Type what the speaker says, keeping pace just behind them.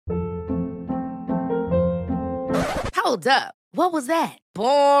Hold up. What was that?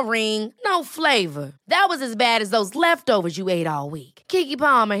 Boring. No flavor. That was as bad as those leftovers you ate all week. Keke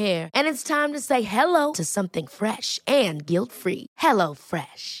Palmer here, and it's time to say hello to something fresh and guilt-free. Hello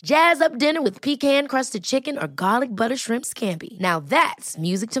Fresh. Jazz up dinner with pecan-crusted chicken or garlic butter shrimp scampi. Now that's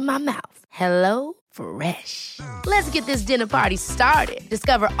music to my mouth. Hello Fresh. Let's get this dinner party started.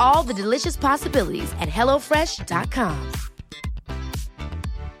 Discover all the delicious possibilities at hellofresh.com.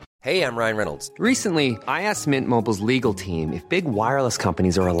 Hey, I'm Ryan Reynolds. Recently, I asked Mint Mobile's legal team if big wireless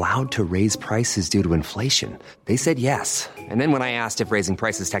companies are allowed to raise prices due to inflation. They said yes. And then when I asked if raising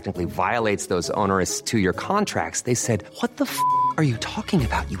prices technically violates those onerous two-year contracts, they said, "What the f*** are you talking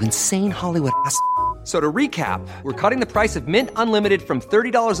about, you insane Hollywood ass?" So to recap, we're cutting the price of Mint Unlimited from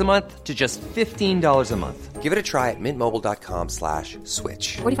 $30 a month to just $15 a month. Give it a try at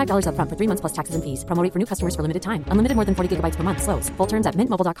mintmobile.com/switch. $45 up front for 3 months plus taxes and fees. Promo rate for new customers for limited time. Unlimited more than 40 gigabytes per month. Slows full terms at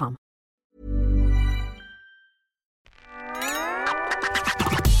mintmobile.com.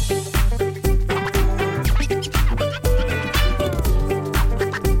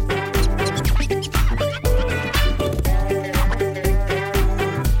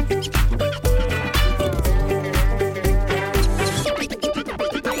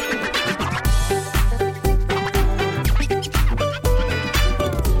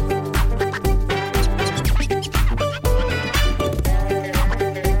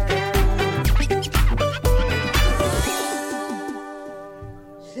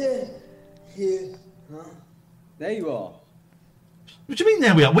 There you are. What do you mean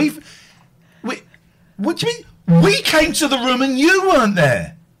there we are? What do you mean? We came to the room and you weren't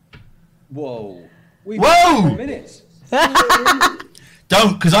there. Whoa. Whoa! 10 minutes.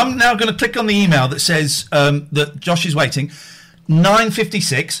 Don't, because I'm now going to click on the email that says that Josh is waiting.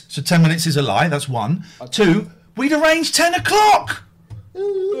 9:56, so 10 minutes is a lie, that's one. Okay. 2, we'd arranged 10 o'clock.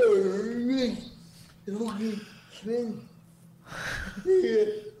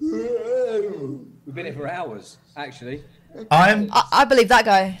 We've been here for hours, actually. I believe that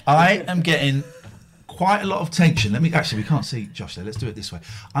guy. I am getting quite a lot of tension. We can't see Josh there. Let's do it this way.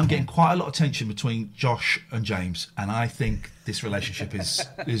 I'm getting quite a lot of tension between Josh and James, and I think this relationship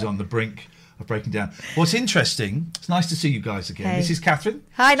is on the brink of breaking down. What's interesting, it's nice to see you guys again. Hey. This is Catherine.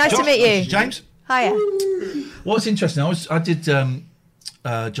 Hi, nice to meet you. This is James. Hiya. What's interesting, I did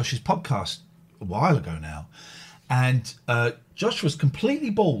Josh's podcast a while ago now, and Josh was completely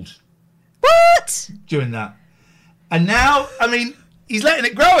bald. What? During that. And now, I mean, he's letting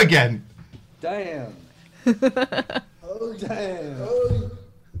it grow again. Damn. Oh, damn.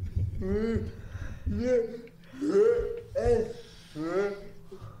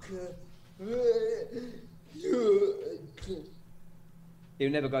 He'll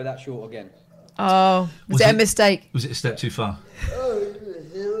never go that short again. Oh, was it a mistake? Was it a step too far?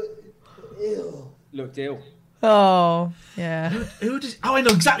 Looked ill. Oh, yeah. Who does? Oh, I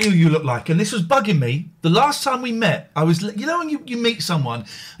know exactly who you look like, and this was bugging me. The last time we met, I was, you know, when you meet someone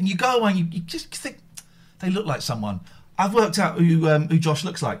and you go away and you just think they look like someone. I've worked out who Josh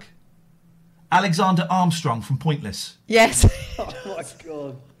looks like. Alexander Armstrong from Pointless. Yes. Oh my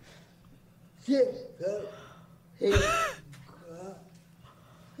god.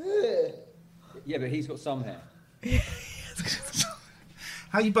 Yeah, but he's got some hair.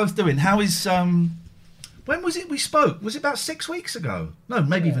 How are you both doing? How is when was it we spoke? Was it about 6 weeks ago? No,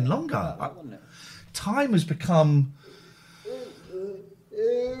 maybe even longer. Wasn't it? Time has become.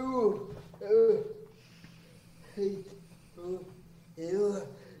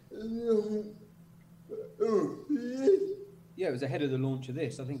 Yeah, it was ahead of the launch of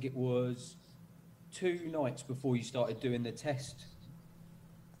this. I think it was 2 nights before you started doing the test.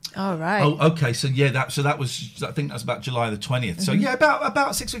 All right. Oh, okay. So yeah, that was. I think that's about July the 20th. So yeah,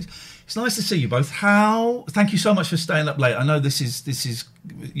 about 6 weeks. It's nice to see you both. Thank you so much for staying up late. I know this is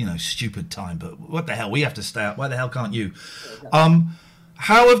stupid time, but what the hell? We have to stay up. Why the hell can't you?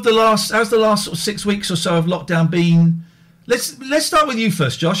 How's the last sort of 6 weeks or so of lockdown been? Let's start with you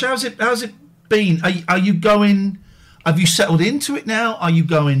first, Josh. How's it been? Are you going? Have you settled into it now? Are you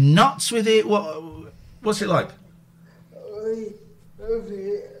going nuts with it? What's it like?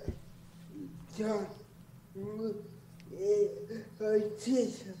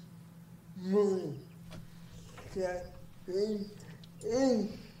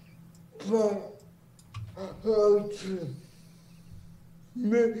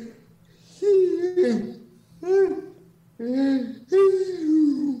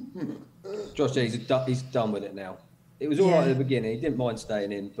 Josh, he's done with it now. It was all right at the beginning. He didn't mind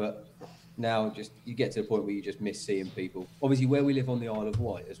staying in, but now just you get to the point where you just miss seeing people. Obviously, where we live on the Isle of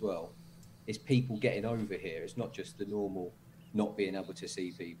Wight as well, it's people getting over here. It's not just the normal not being able to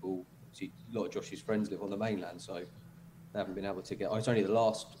see people. See, a lot of Josh's friends live on the mainland, so they haven't been able to get. It's only the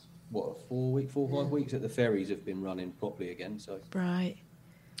last 4 or 5 weeks that the ferries have been running properly again. So Right.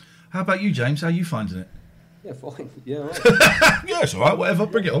 How about you, James? How are you finding it? yeah, fine. Yeah, all right. Yeah, it's all right. Whatever.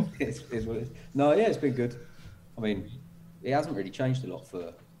 Bring it on. It's what it is. No, yeah, it's been good. I mean, it hasn't really changed a lot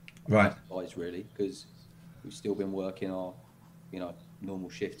for Right. guys really, because we've still been working our, normal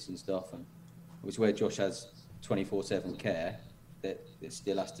shifts and stuff, and it's where Josh has 24/7 care that it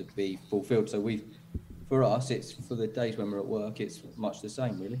still has to be fulfilled. So for us, it's for the days when we're at work, it's much the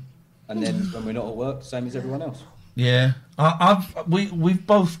same really, and then when we're not at work, same as everyone else. Yeah, we've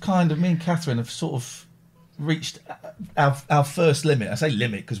both kind of, me and Catherine have sort of reached our first limit. I say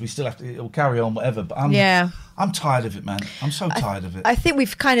limit because we still have to, it'll carry on whatever, but I'm tired of it, man. I'm so tired of it. I think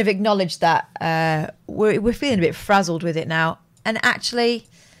we've kind of acknowledged that we're feeling a bit frazzled with it now. And actually,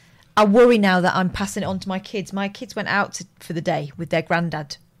 I worry now that I'm passing it on to my kids. My kids went out for the day with their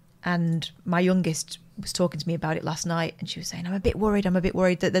granddad, and my youngest was talking to me about it last night, and she was saying, I'm a bit worried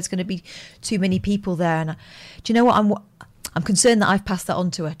that there's going to be too many people there. And do you know what? I'm concerned that I've passed that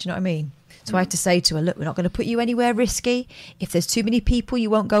on to her. Do you know what I mean? So I had to say to her, look, we're not going to put you anywhere risky. If there's too many people, you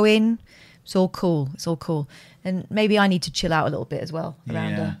won't go in. It's all cool. It's all cool. And maybe I need to chill out a little bit as well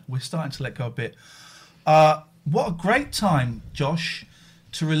around her. We're starting to let go a bit. What a great time, Josh,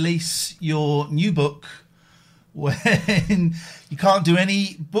 to release your new book when you can't do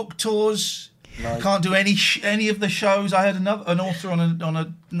any book tours, no. Can't do any of the shows. I heard an author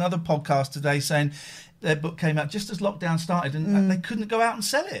on another podcast today saying their book came out just as lockdown started and they couldn't go out and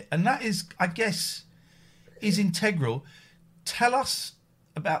sell it. And that is, I guess, is integral. Tell us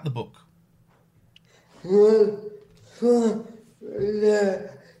about the book.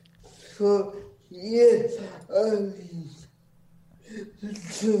 Yes.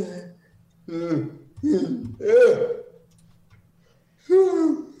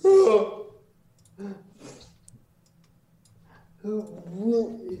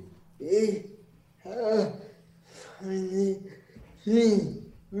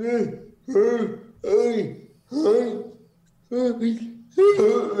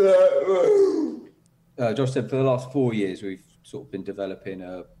 Josh said for the last 4 years we've sort of been developing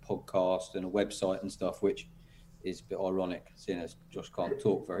a podcast and a website and stuff, which is a bit ironic seeing as Josh can't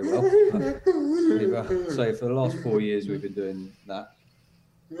talk very well. So for the last 4 years we've been doing that.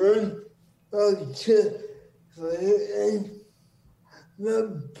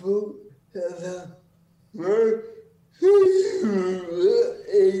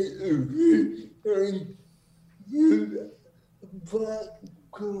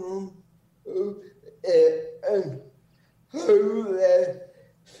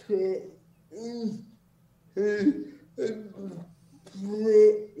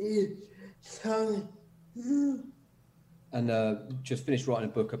 And just finished writing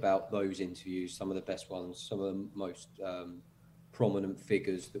a book about those interviews, some of the best ones, some of the most prominent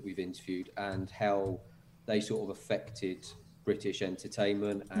figures that we've interviewed, and how they sort of affected British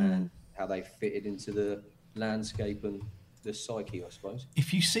entertainment and how they fitted into the landscape and the psyche, I suppose.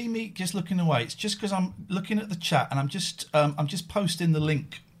 If you see me just looking away, it's just because I'm looking at the chat and I'm just posting the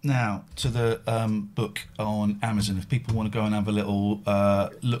link now to the book on Amazon. If people want to go and have a little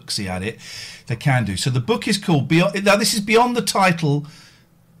look-see at it, they can do. So the book is called Beyond. Now this is beyond the title,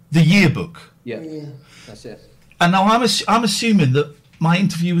 The Yearbook. Yeah, that's it. And now I'm assuming that my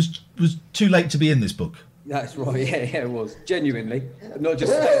interview was too late to be in this book. That's right. Yeah, it was genuinely, not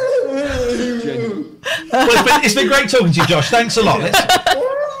just genuine. Well, it's been great talking to you, Josh. Thanks a lot.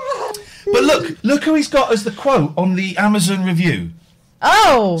 But look who he's got as the quote on the Amazon review.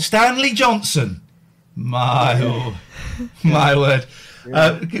 Oh, Stanley Johnson. My word.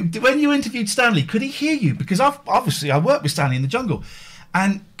 When you interviewed Stanley, could he hear you? Because I worked with Stanley in the jungle,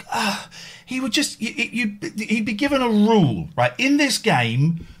 and he would he'd be given a rule, right? In this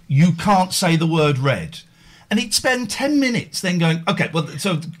game, you can't say the word red. And he'd spend 10 minutes then going, okay, well,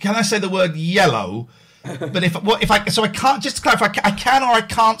 so can I say the word yellow? But so I can't, just to clarify, I can or I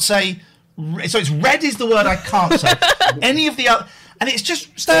can't say, so it's red is the word I can't say. Any of the other, and it's just,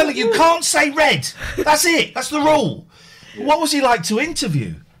 Stanley, you can't say red. That's it. That's the rule. Yeah. What was he like to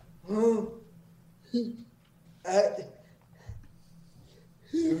interview? Yeah,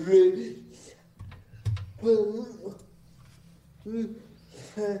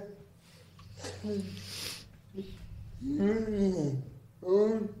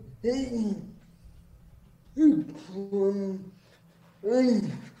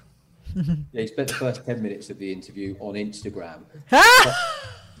 he spent the first 10 minutes of the interview on Instagram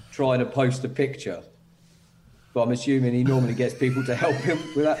trying to post a picture. But I'm assuming he normally gets people to help him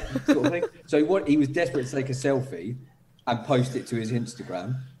with that sort of thing. So he was desperate to take a selfie and post it to his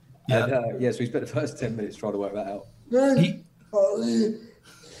Instagram. Yeah. And, so he spent the first 10 minutes trying to work that out. And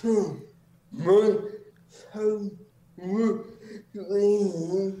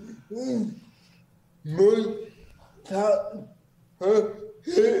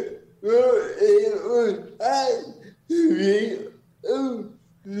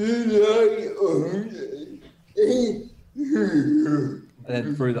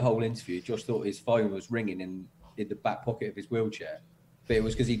then through the whole interview, Josh thought his phone was ringing in the back pocket of his wheelchair. But it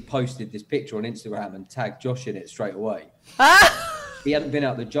was because he'd posted this picture on Instagram and tagged Josh in it straight away. He hadn't been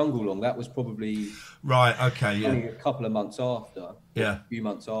out the jungle long. That was probably only a couple of months after. Yeah. A few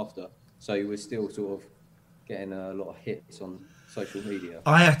months after. So he was still sort of getting a lot of hits on social media.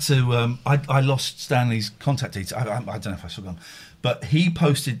 I had to. I lost Stanley's contact details. I don't know if I still got them, but he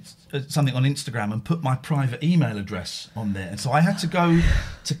posted something on Instagram and put my private email address on there, and so I had to go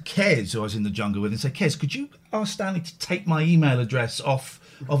to Kez, who I was in the jungle with, and say, Kez, could you ask Stanley to take my email address off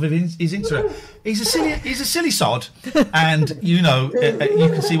of his Instagram? He's a silly sod, and you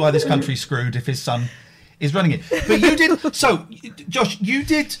can see why this country's screwed if his son is running it. But you did. So, Josh, you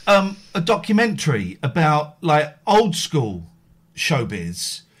did a documentary about like old school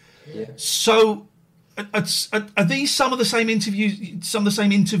showbiz. Yeah. So, are these some of the same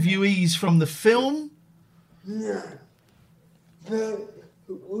interviewees from the film? No, but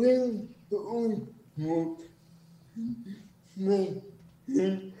when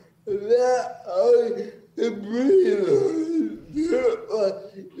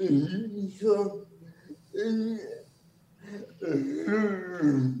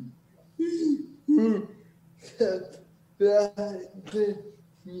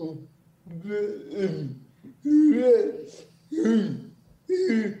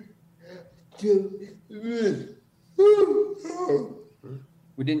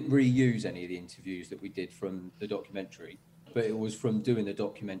we didn't reuse any of the interviews that we did from the documentary, but it was from doing the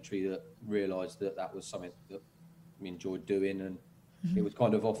documentary that realised that was something that we enjoyed doing, and it was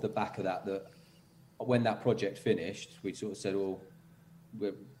kind of off the back of that when that project finished, we sort of said, well,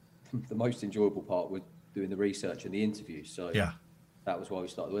 the most enjoyable part was doing the research and the interviews. So that was why we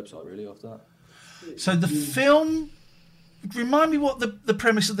started the website really after that. So the film, remind me what the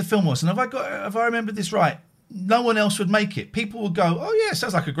premise of the film was, and have I remembered this right? No one else would make it. People would go, oh yeah,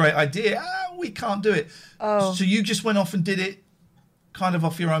 sounds like a great idea. We can't do it. Oh. So you just went off and did it kind of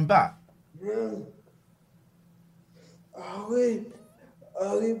off your own bat?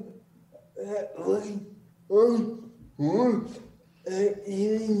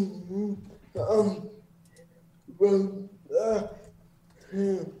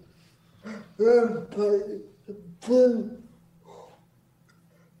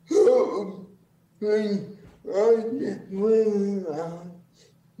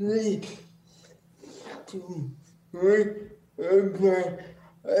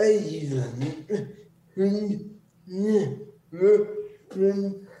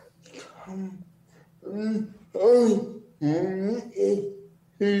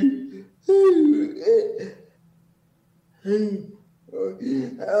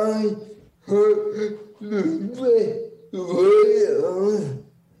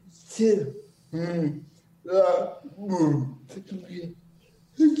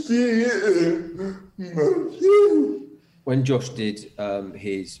 When Josh did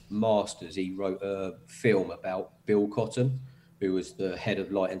his masters, he wrote a film about Bill Cotton, who was the head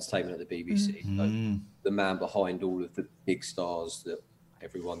of light entertainment at the BBC, so the man behind all of the big stars that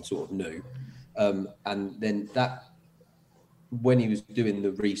everyone sort of knew. And then when he was doing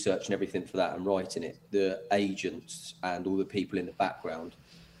the research and everything for that and writing it, the agents and all the people in the background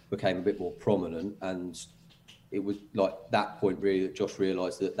became a bit more prominent, and it was like that point really that Josh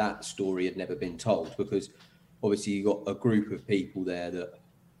realised that story had never been told, because obviously you got a group of people there that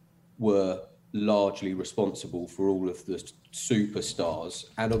were largely responsible for all of the superstars,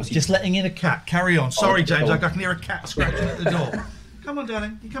 and obviously just letting in a cat. Carry on. Sorry, James, I can hear a cat scratching at the door. Come on,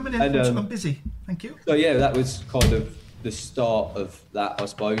 darling, you coming in? I'm busy. Thank you. So yeah, that was kind of the start of that, I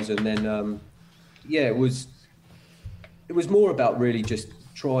suppose, and then it was more about really just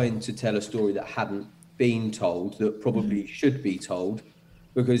trying to tell a story that hadn't been told, that probably should be told,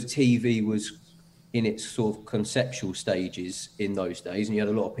 because TV was in its sort of conceptual stages in those days, and you had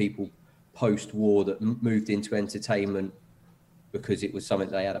a lot of people post-war that moved into entertainment because it was something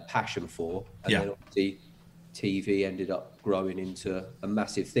they had a passion for, and then obviously TV ended up growing into a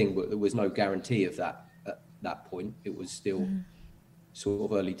massive thing, but there was no guarantee of that at that point. It was still sort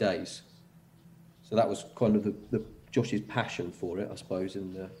of early days, so that was kind of the Josh's passion for it, I suppose.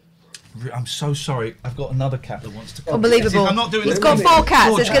 And I'm so sorry. I've got another cat that wants to come. Unbelievable. I'm not doing He's got 4 cats.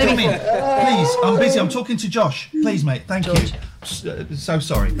 George, It's going to be. Please, I'm busy. I'm talking to Josh. Please, mate. Thank you. So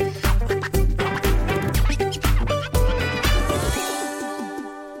sorry.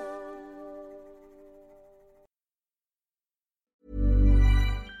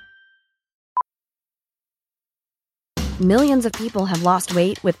 Millions of people have lost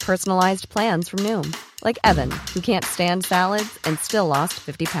weight with personalized plans from Noom. Like Evan, who can't stand salads and still lost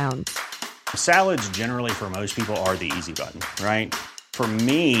 50 pounds. Salads generally for most people are the easy button, right? For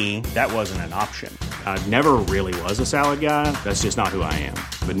me, that wasn't an option. I never really was a salad guy. That's just not who I am.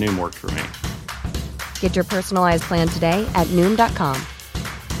 But Noom worked for me. Get your personalized plan today at Noom.com.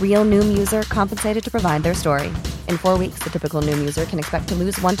 Real Noom user compensated to provide their story. In 4 weeks, the typical Noom user can expect to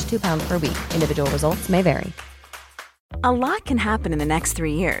lose 1 to 2 pounds per week. Individual results may vary. A lot can happen in the next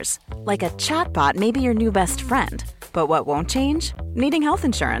 3 years. Like a chatbot may be your new best friend. But what won't change? Needing health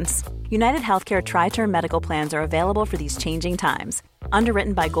insurance. United Healthcare Tri-Term Medical Plans are available for these changing times.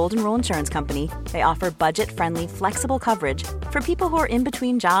 Underwritten by Golden Rule Insurance Company, they offer budget-friendly, flexible coverage for people who are in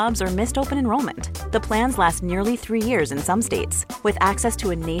between jobs or missed open enrollment. The plans last nearly 3 years in some states, with access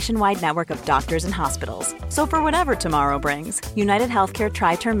to a nationwide network of doctors and hospitals. So for whatever tomorrow brings, United Healthcare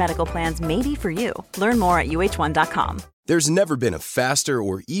Tri-Term Medical Plans may be for you. Learn more at uh1.com. There's never been a faster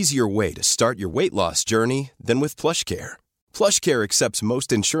or easier way to start your weight loss journey than with PlushCare. PlushCare accepts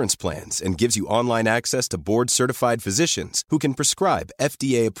most insurance plans and gives you online access to board-certified physicians who can prescribe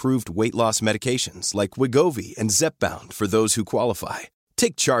FDA-approved weight loss medications like Wegovy and Zepbound for those who qualify.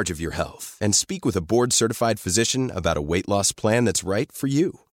 Take charge of your health and speak with a board-certified physician about a weight loss plan that's right for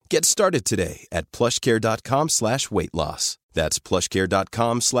you. Get started today at plushcare.com/weight loss. That's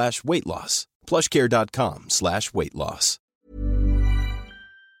plushcare.com/weight loss. plushcare.com/weight loss.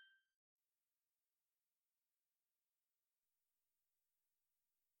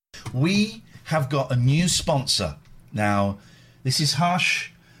 We have got a new sponsor. Now, this is Harsh,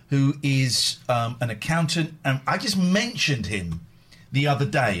 who is an accountant, and I just mentioned him the other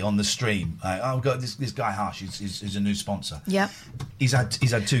day on the stream. I've got this guy Harsh is a new sponsor. Yeah. He's had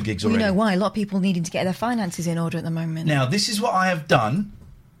 2 gigs already. You know why? A lot of people needing to get their finances in order at the moment. Now, this is what I have done.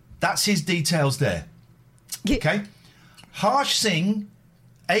 That's his details there. Okay? Harsh Singh,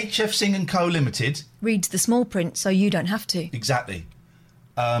 HF Singh & Co. Limited. Reads the small print so you don't have to. Exactly.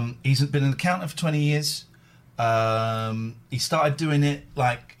 He's been an accountant for 20 years. He started doing it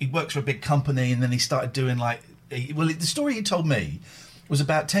like he works for a big company, and then he started doing the story he told me was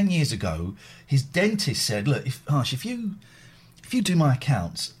about 10 years ago. His dentist said, "Look, if you do my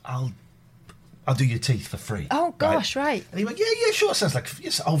accounts, I'll do your teeth for free." Oh gosh, right. And he went, yeah, sure. Sounds like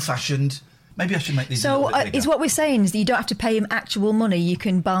old-fashioned. Maybe I should make these. So is what we're saying is that you don't have to pay him actual money. You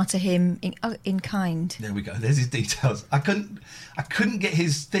can barter him in kind. There we go. There's his details. I couldn't get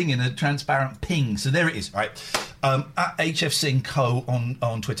his thing in a transparent ping, so there it is. Right, at HF Singh Co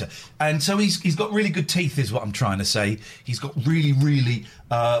on Twitter, and so he's got really good teeth, is what I'm trying to say. He's got really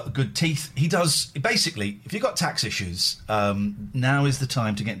good teeth. He does basically. If you've got tax issues, now is the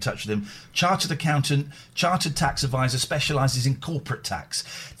time to get in touch with him. Chartered accountant, chartered tax advisor, specialises in corporate tax,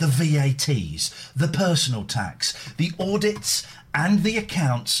 the VATs, the personal tax, the audits, and the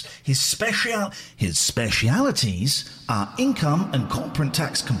accounts. His specialities are income and corporate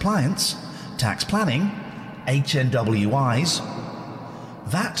tax compliance, tax planning, HNWIs,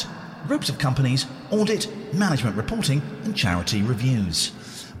 VAT, groups of companies, audit, management reporting, and charity reviews.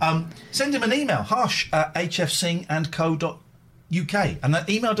 Send him an email, harsh@hfsingandco.uk. And that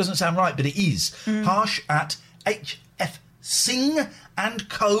email doesn't sound right, but it is.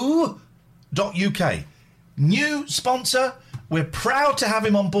 harsh@hfsingandco.uk. New sponsor. We're proud to have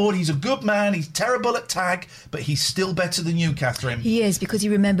him on board. He's a good man. He's terrible at tag, but he's still better than you, Catherine. He is, because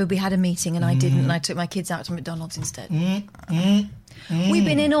you remember we had a meeting and I didn't, and I took my kids out to McDonald's instead. We've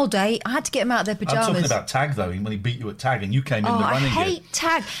been in all day. I had to get them out of their pyjamas. I'm talking about tag, though, when he beat you at tag and you came in the running gear. I hate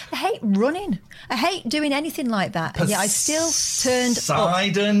tag. I hate running. I hate doing anything like that. And yet I still turned up.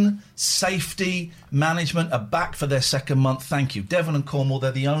 Poseidon Safety Management are back for their second month. Thank you. Devon and Cornwall,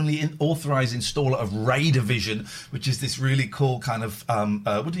 they're the only authorised installer of Raider Vision, which is this really cool kind of,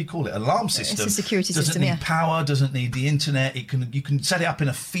 what do you call it? Alarm system. It's a security system, yeah. Doesn't need power, doesn't need the internet. You can set it up in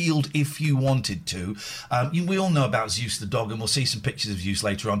a field if you wanted to. We all know about Zeus the dog, and we'll see some pictures of Zeus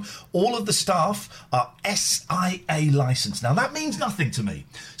later on. All of the staff are SIA licensed. Now, that means nothing to me.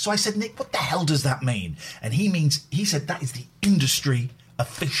 So I said, Nick, what the hell does that mean? And he said that is the industry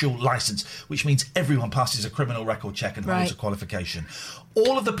official license, which means everyone passes a criminal record check and holds a qualification.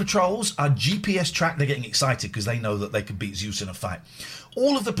 All of the patrols are GPS tracked. They're getting excited because they know that they can beat Zeus in a fight.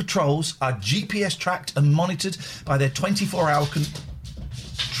 All of the patrols are GPS tracked and monitored by their 24-hour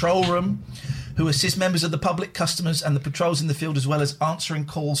control room, who assist members of the public, customers and the patrols in the field, as well as answering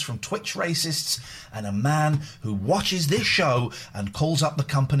calls from Twitch racists and a man who watches this show and calls up the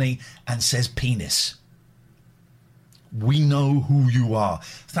company and says penis. We know who you are.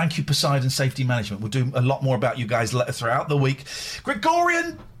 Thank you, Poseidon Safety Management. We'll do a lot more about you guys throughout the week.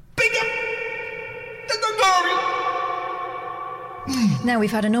 Gregorian, big up the Gregorian. Now,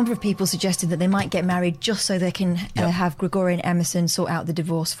 we've had a number of people suggesting that they might get married just so they can have Gregory and Emerson sort out the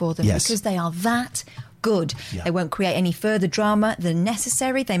divorce for them. Yes. Because they are that good. Yeah. They won't create any further drama than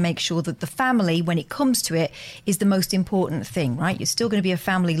necessary. They make sure that the family, when it comes to it, is the most important thing, right? You're still going to be a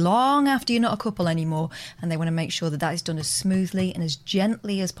family long after you're not a couple anymore, and they want to make sure that that is done as smoothly and as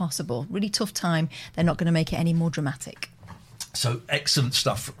gently as possible. Really tough time. They're not going to make it any more dramatic. So excellent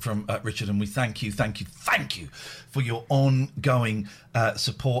stuff from Richard, and we thank you for your ongoing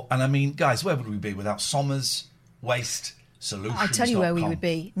support. And I mean, guys, where would we be without Somers Waste Solutions? I'll tell you where we would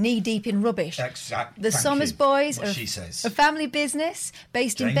be. Knee deep in rubbish. Exactly. The Somers boys What are she says. a family business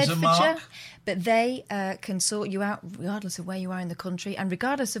based in James and Bedfordshire, Mark. but they can sort you out regardless of where you are in the country and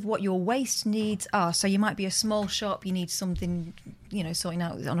regardless of what your waste needs are. So you might be a small shop, you need something, sorting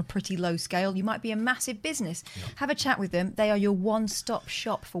out on a pretty low scale. You might be a massive business. Yeah. Have a chat with them. They are your one-stop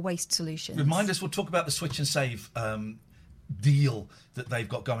shop for waste solutions. Remind us, we'll talk about the Switch and Save deal that they've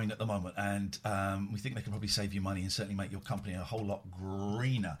got going at the moment, and we think they can probably save you money and certainly make your company a whole lot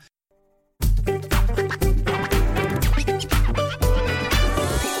greener.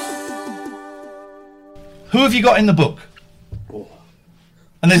 Who have you got in the book? Oh.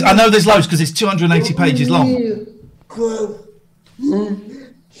 And I know there's loads because it's 280 pages long.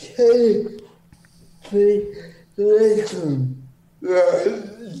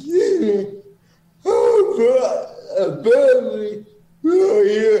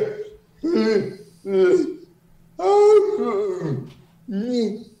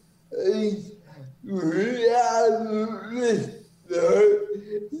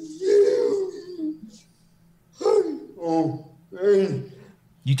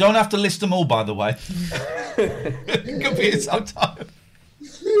 You don't have to list them all, by the way. It could be some time.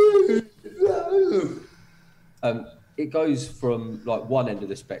 It goes from like one end of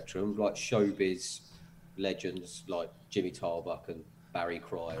the spectrum, like showbiz legends like Jimmy Tarbuck and Barry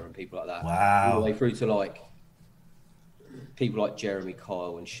Cryer and people like that. Wow. All the way through to like people like Jeremy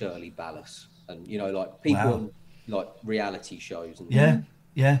Kyle and Shirley Ballas, and like people on like reality shows. And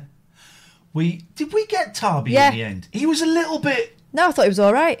yeah. Did we get Tarby in the end? He was a little bit. No, I thought it was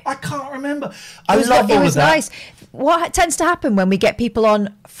all right. I can't remember. I love all of that. Nice. What tends to happen when we get people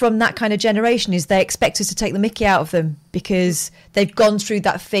on from that kind of generation is they expect us to take the mickey out of them because they've gone through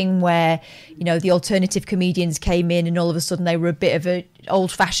that thing where, the alternative comedians came in and all of a sudden they were a bit of an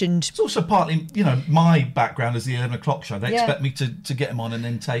old-fashioned... It's also partly, my background as the 11 o'clock show. They expect me to get them on and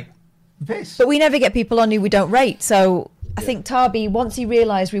then take this. But we never get people on who we don't rate. So I think Tarby, once he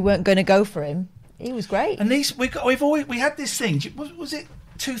realised we weren't going to go for him, he was great. And we had this thing. Was it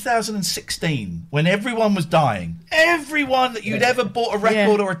 2016 when everyone was dying? Everyone that you'd ever bought a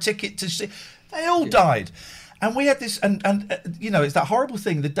record or a ticket to see, they all died. And we had this, and it's that horrible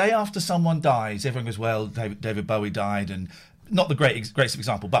thing. The day after someone dies, everyone goes, "Well, David Bowie died," and not the greatest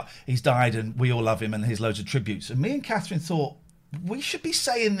example, but he's died, and we all love him, and here's loads of tributes. And me and Catherine thought we should be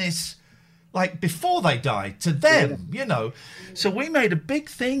saying this like before they died to them, So we made a big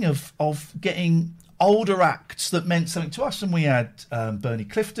thing of getting older acts that meant something to us, and we had Bernie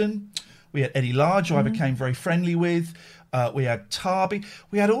Clifton, we had Eddie Large, who I became very friendly with. We had Tarby.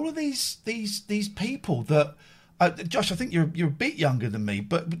 We had all of these people that Josh, I think you're a bit younger than me,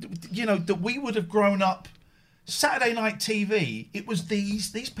 but that we would have grown up. Saturday night TV, it was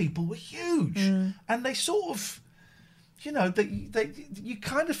these people were huge, and they sort of. You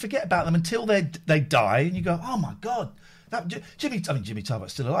kind of forget about them until they die, and you go, "Oh my God, Jimmy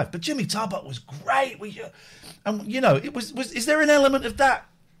Tarbuck's still alive, but Jimmy Tarbuck was great." It was. Is there an element of that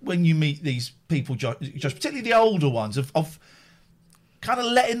when you meet these people, Josh, particularly the older ones, of kind of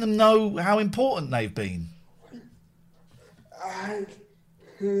letting them know how important they've been?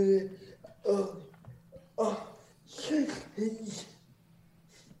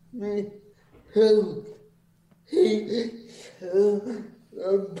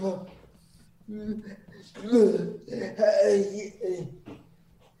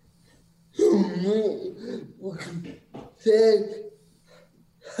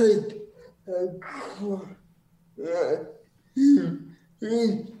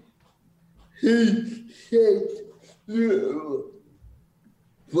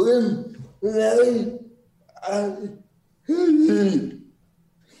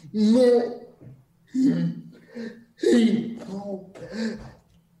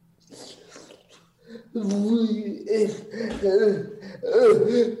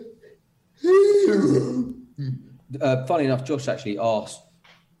 Funny enough, Josh actually asked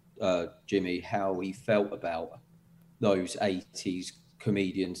Jimmy how he felt about those 80s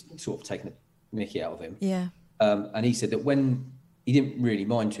comedians sort of taking the mickey out of him. Yeah. And he said that when he didn't really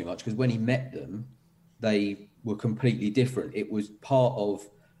mind too much because when he met them, they were completely different. It was part of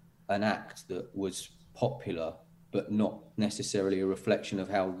an act that was popular, but not necessarily a reflection of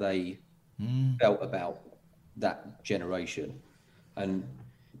how they felt about that generation. And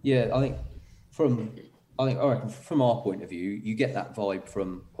yeah, I reckon from our point of view, you get that vibe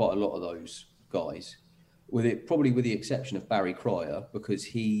from quite a lot of those guys, probably with the exception of Barry Cryer, because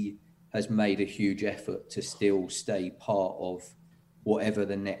he has made a huge effort to still stay part of whatever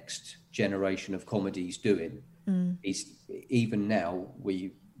the next generation of comedy's doing. He's even now,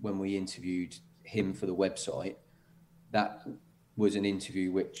 when we interviewed him for the website, that was an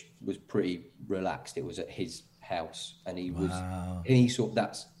interview which was pretty relaxed. It was at his house, and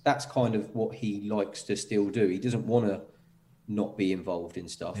that's kind of what he likes to still do. He doesn't want to not be involved in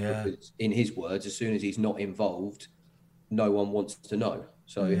stuff, because in his words, as soon as he's not involved, no one wants to know.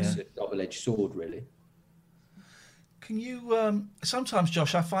 So it's a double-edged sword, really. Can you sometimes,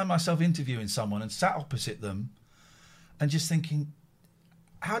 Josh, I find myself interviewing someone and sat opposite them and just thinking,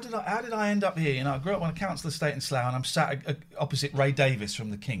 how did I end up here? You know, I grew up on a council estate in Slough, and I'm sat opposite Ray Davies from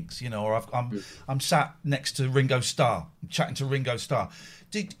the Kinks, you know, or I'm sat next to Ringo Starr, chatting to Ringo Starr.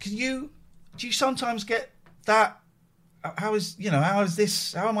 Do you sometimes get that? How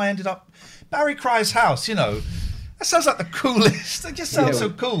am I ended up Barry Cryer's house? You know, that sounds like the coolest. It just sounds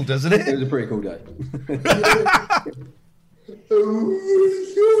so cool, doesn't it? It was a pretty cool day.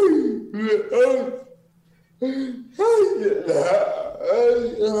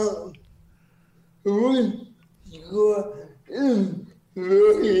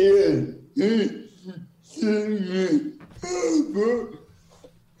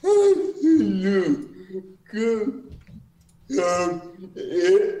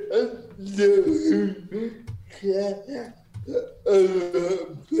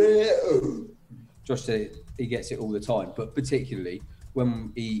 Josh said he gets it all the time, but particularly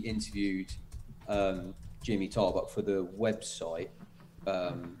when he interviewed Jimmy Tarbuck for the website,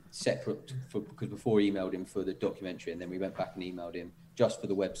 separate because before he emailed him for the documentary, and then we went back and emailed him just for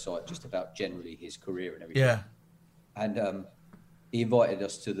the website, just about generally his career and everything. Yeah. And he invited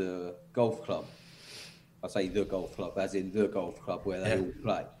us to the golf club. I say the golf club, as in the golf club where they all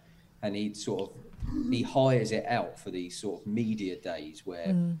play. And he hires it out for these sort of media days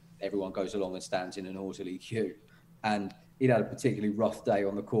where everyone goes along and stands in an orderly queue. And he'd had a particularly rough day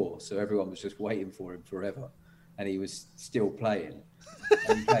on the course, so everyone was just waiting for him forever. And he was still playing.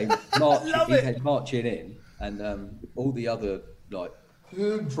 And he came marching in, and all the other like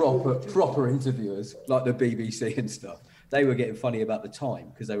proper interviewers, like the BBC and stuff, they were getting funny about the time,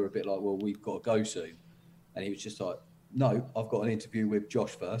 because they were a bit like, well, we've got to go soon. And he was just like, no, I've got an interview with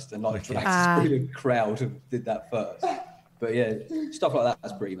Josh first, and like dragged the crowd and did that first. But yeah, stuff like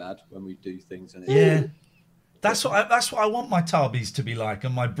that's pretty mad when we do things. And that's what I want my Tarbies to be like,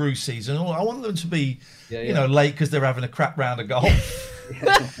 and my Bruceys, and all. I want them to be, you know, late because they're having a crap round of golf.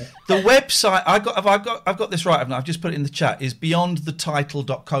 The website I've got this right, haven't I? I've just put it in the chat. Is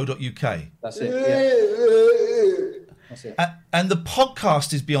beyondthetitle.co.uk. That's it. Yeah. That's it. And the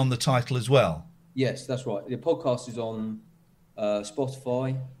podcast is Beyond the Title as well. Yes, that's right. The podcast is on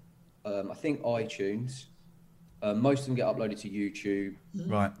Spotify, I think iTunes. Most of them get uploaded to YouTube.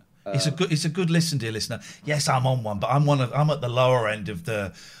 Right. It's a good listen, dear listener. Yes, I'm on one, but I'm at the lower end of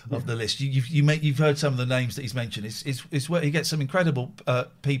the list. You've heard some of the names that he's mentioned. It's where he gets some incredible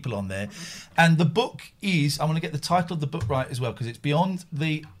people on there, and the book is. I want to get the title of the book right as well, because it's Beyond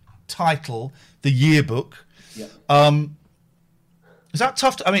the Title, the yearbook. Yeah. Is that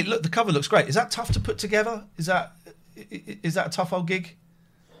tough? I mean, look, the cover looks great. Is that tough to put together? Is that a tough old gig?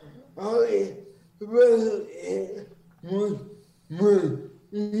 Oh, yeah.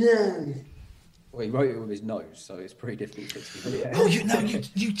 Well, he wrote it with his nose, so it's pretty difficult to put together. Oh, you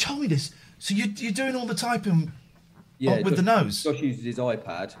told me this. So you're doing all the typing with the nose? Josh uses his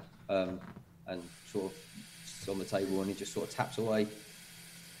iPad and sort of sits on the table, and he just sort of taps away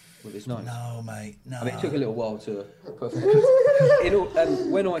with his nose. No, mate, no. I mean, it took a little while to put.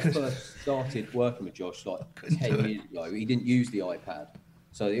 When I first started working with Josh, like 10 years ago, he didn't use the iPad.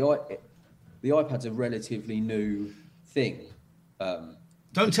 So the iPad's a relatively new thing.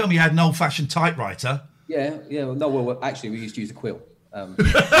 Don't tell me you had an old-fashioned typewriter. Yeah. Well, actually, we used to use a quill.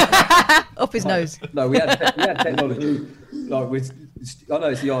 Up his nose. No, we had technology. Like I know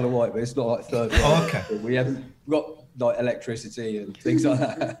it's the Isle of Wight, but it's not like third world. Oh, okay. We haven't got like electricity and things like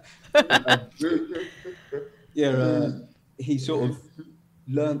that. He sort of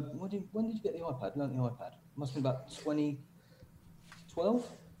learned. When did you get the iPad? Learned the iPad. Must have been about 2012,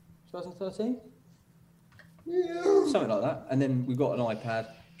 2013. Something like that. And then we got an iPad,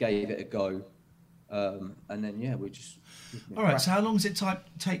 gave it a go, and then we just. All right. So how long does it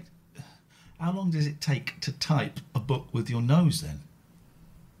take? How long does it take to type a book with your nose then?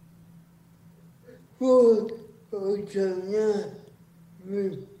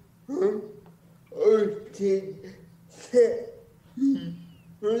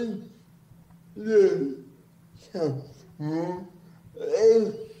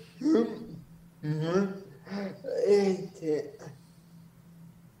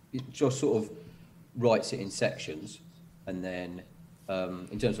 Josh sort of writes it in sections, and then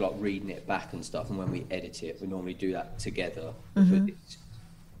in terms of like reading it back and stuff, and when we edit it, we normally do that together.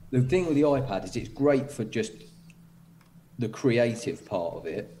 The thing with the iPad is it's great for just the creative part of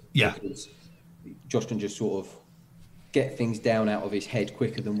it. Yeah. Because Josh can just sort of get things down out of his head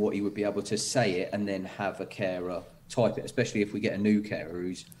quicker than what he would be able to say it and then have a carer type it, especially if we get a new carer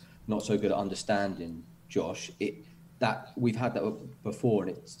who's not so good at understanding Josh. We've had that before,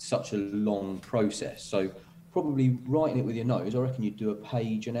 and it's such a long process. So probably writing it with your nose, I reckon you'd do a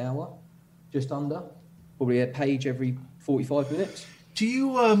page an hour, just under. Probably a page every 45 minutes. Do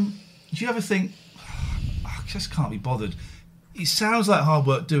you ever think, I just can't be bothered? It sounds like hard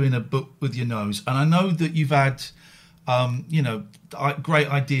work doing a book with your nose, and I know that you've had, great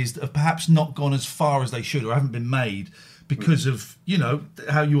ideas that have perhaps not gone as far as they should or haven't been made because of,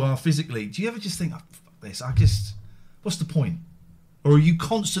 how you are physically. Do you ever just think, oh, fuck this, what's the point? Or are you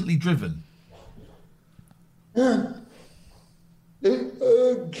constantly driven? That's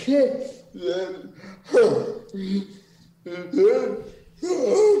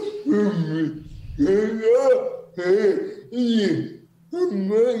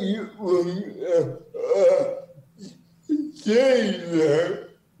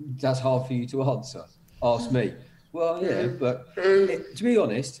hard for you to answer. Ask me. Well, yeah, but to be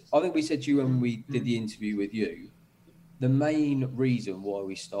honest, I think we said to you when we did the interview with you, the main reason why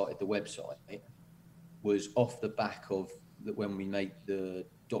we started the website was off the back of when we made the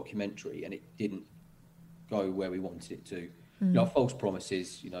documentary and it didn't go where we wanted it to. False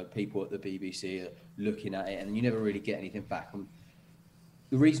promises, people at the BBC are looking at it and you never really get anything back. And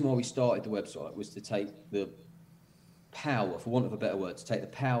the reason why we started the website was to take the power, for want of a better word, to take the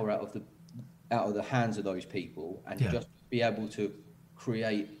power out of the hands of those people and just be able to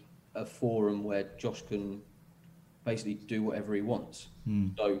create a forum where Josh can basically do whatever he wants.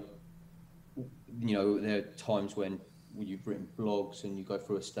 So, there are times when you've written blogs and you go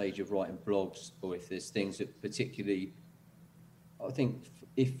through a stage of writing blogs, or if there's things that particularly, I think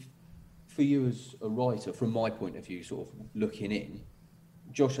if for you as a writer, from my point of view, sort of looking in,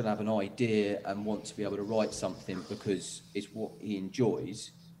 Josh will have an idea and want to be able to write something because it's what he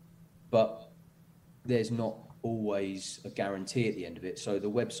enjoys, but there's not always a guarantee at the end of it. So the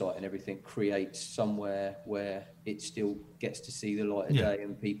website and everything creates somewhere where it still gets to see the light of day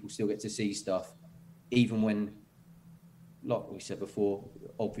and people still get to see stuff, even when, like we said before,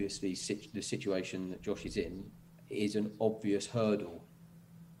 obviously the situation that Josh is in is an obvious hurdle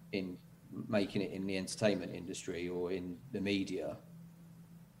in making it in the entertainment industry or in the media.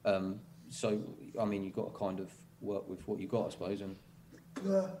 So, I mean, you've got to kind of work with what you got, I suppose. And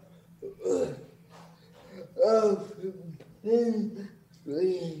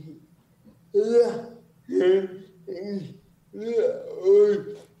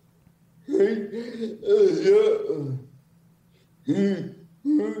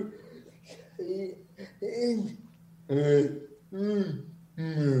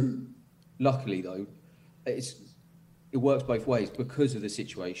luckily, though, it works both ways because of the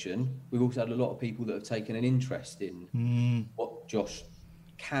situation. We've also had a lot of people that have taken an interest in what Josh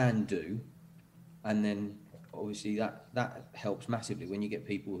can do, and then obviously that helps massively when you get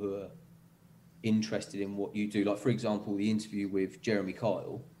people who are interested in what you do. Like, for example, the interview with Jeremy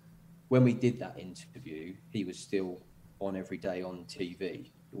Kyle. When we did that interview, he was still on every day on TV.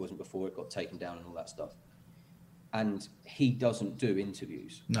 It wasn't before it got taken down and all that stuff. And he doesn't do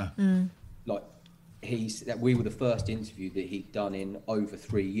interviews. No. Like, we were the first interview that he'd done in over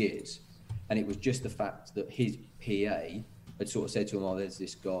 3 years. And it was just the fact that his PA had sort of said to him, oh, there's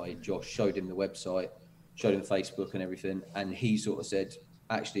this guy, Josh, showed him the website, showed him Facebook and everything. And he sort of said,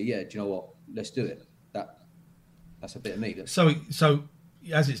 actually, yeah, do you know what? Let's do it. That's a bit of me. So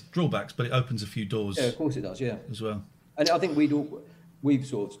it has its drawbacks, but it opens a few doors. Yeah, of course it does, yeah. As well. And I think we've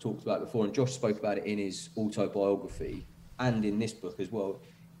sort of talked about it before, and Josh spoke about it in his autobiography and in this book as well.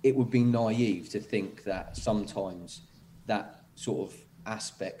 It would be naive to think that sometimes that sort of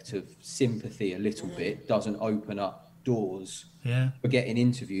aspect of sympathy a little bit doesn't open up doors for getting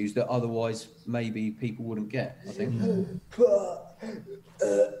interviews that otherwise maybe people wouldn't get, I think.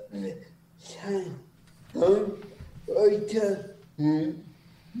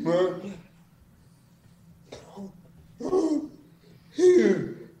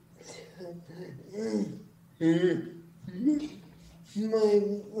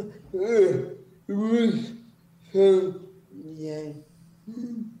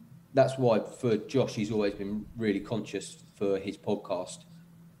 That's why for Josh, he's always been really conscious for his podcast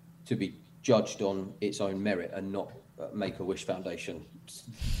to be judged on its own merit and not Make-A-Wish Foundation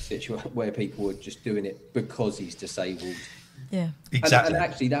situation where people are just doing it because he's disabled. Yeah, exactly. And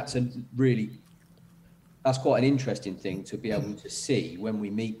actually, that's quite an interesting thing to be able to see when we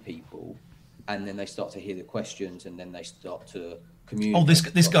meet people, and then they start to hear the questions, and then they start to communicate. Oh,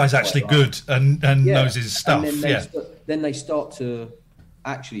 this guy's actually good and knows his stuff. And then they start to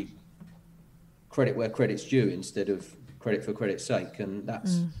actually credit where credit's due instead of credit for credit's sake, and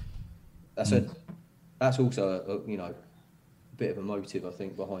that's also a bit of a motive, I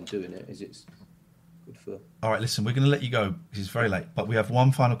think, behind doing it. Is it's good for. All right, listen, we're going to let you go because it's very late, but we have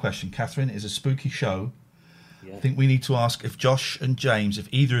one final question. Catherine, it is a spooky show. Yeah. I think we need to ask if Josh and James, if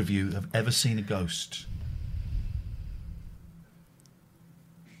either of you have ever seen a ghost.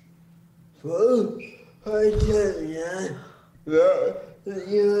 Well, I tell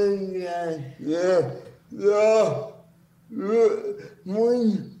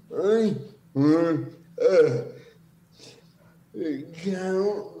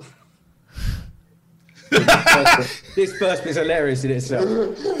This first bit's hilarious in itself.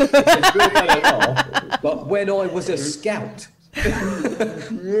 But when I was a scout.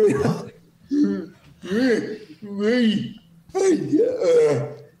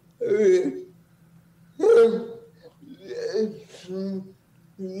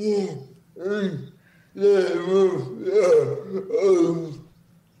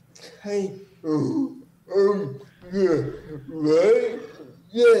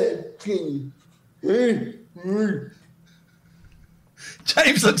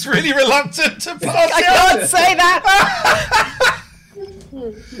 James looks really reluctant to pass I can't say that.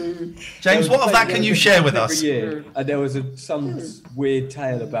 James, what of that can you share with us? Year, and there was some weird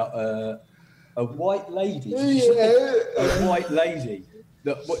tale about a white lady. A white lady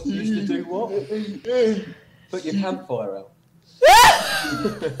that used to do what? Put your campfire out.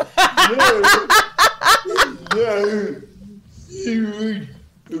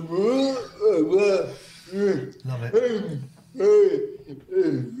 Love it.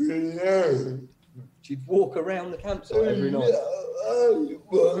 She'd walk around the campsite every night.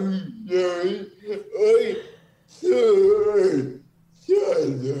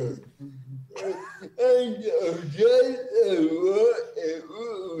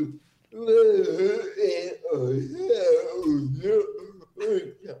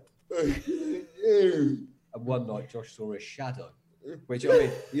 And one night Josh saw a shadow. Which, I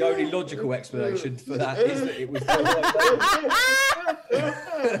mean, the only logical explanation for that is that it was the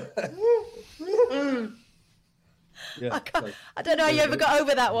Yeah, I don't know how you ever got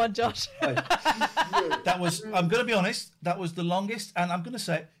over that one, Josh. That was, I'm going to be honest, that was the longest, and I'm going to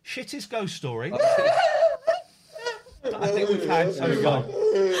say it, shittest ghost story I think we've had so far.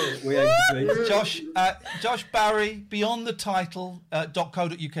 Josh Barry,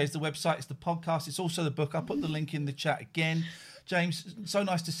 beyondthetitle.co.uk is the website, it's the podcast, it's also the book. I'll put the link in the chat again. James, so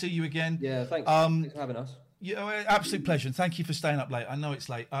nice to see you again. Yeah, thanks for having us. Yeah, absolute pleasure. And thank you for staying up late. I know it's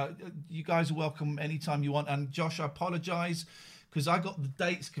late. You guys are welcome anytime you want. And Josh, I apologise because I got the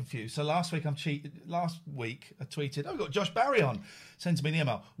dates confused. So last week I tweeted, I've got Josh Barry on. Sends me an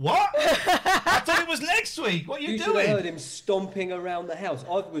email. What? I thought it was next week. What are you doing? You should have heard him stomping around the house.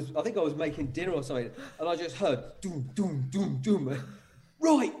 I think I was making dinner or something, and I just heard doom, doom, doom, doom.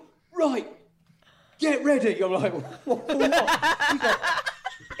 Right. Get ready. I'm like, what? He's like,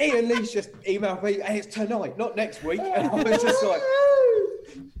 Ian Lee's just emailed me, and it's tonight, not next week. And I was just like,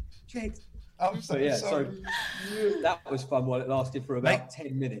 shit. I'm so sorry. So that was fun while it lasted for about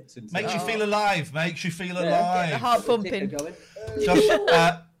 10 minutes. Makes you feel alive. Makes you feel alive. Get the heart pumping.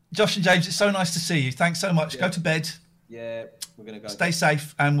 Josh and James, it's so nice to see you. Thanks so much. Yeah. Go to bed. Yeah, we're going to go. Stay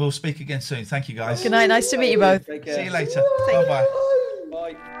safe, and we'll speak again soon. Thank you, guys. Good night. Nice to meet you both. See you later. Bye-bye.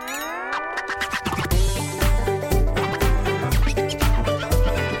 Bye.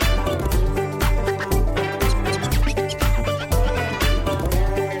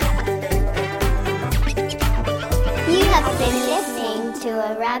 You have been listening to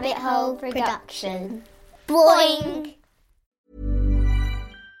a Rabbit Hole production. Boing!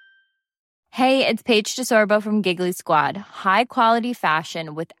 Hey, it's Paige DeSorbo from Giggly Squad. High quality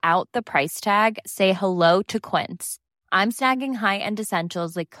fashion without the price tag. Say hello to Quince. I'm snagging high-end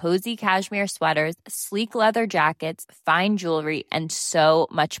essentials like cozy cashmere sweaters, sleek leather jackets, fine jewelry, and so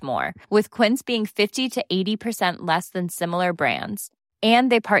much more. With Quince being 50 to 80% less than similar brands.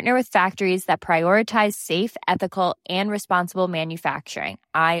 And they partner with factories that prioritize safe, ethical, and responsible manufacturing.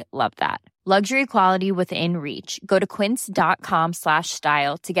 I love that. Luxury quality within reach. Go to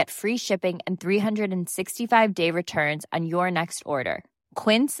quince.com/style to get free shipping and 365-day returns on your next order.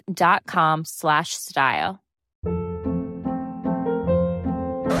 Quince.com/style.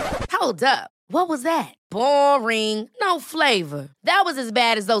 Hold up. What was that? Boring. No flavor. That was as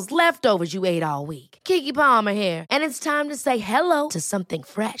bad as those leftovers you ate all week. Keke Palmer here, and it's time to say hello to something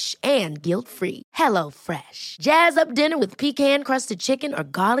fresh and guilt-free. HelloFresh. Jazz up dinner with pecan-crusted chicken or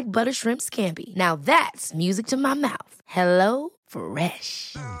garlic butter shrimp scampi. Now that's music to my mouth.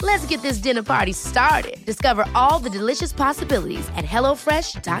 HelloFresh. Let's get this dinner party started. Discover all the delicious possibilities at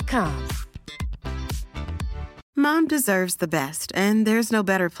HelloFresh.com. Mom deserves the best, and there's no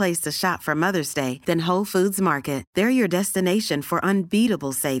better place to shop for Mother's Day than Whole Foods Market. They're your destination for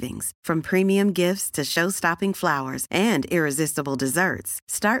unbeatable savings, from premium gifts to show-stopping flowers and irresistible desserts.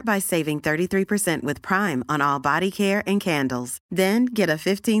 Start by saving 33% with Prime on all body care and candles. Then get a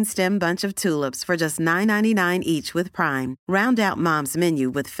 15-stem bunch of tulips for just $9.99 each with Prime. Round out Mom's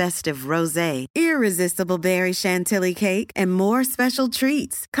menu with festive rosé, irresistible berry chantilly cake, and more special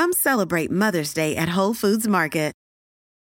treats. Come celebrate Mother's Day at Whole Foods Market.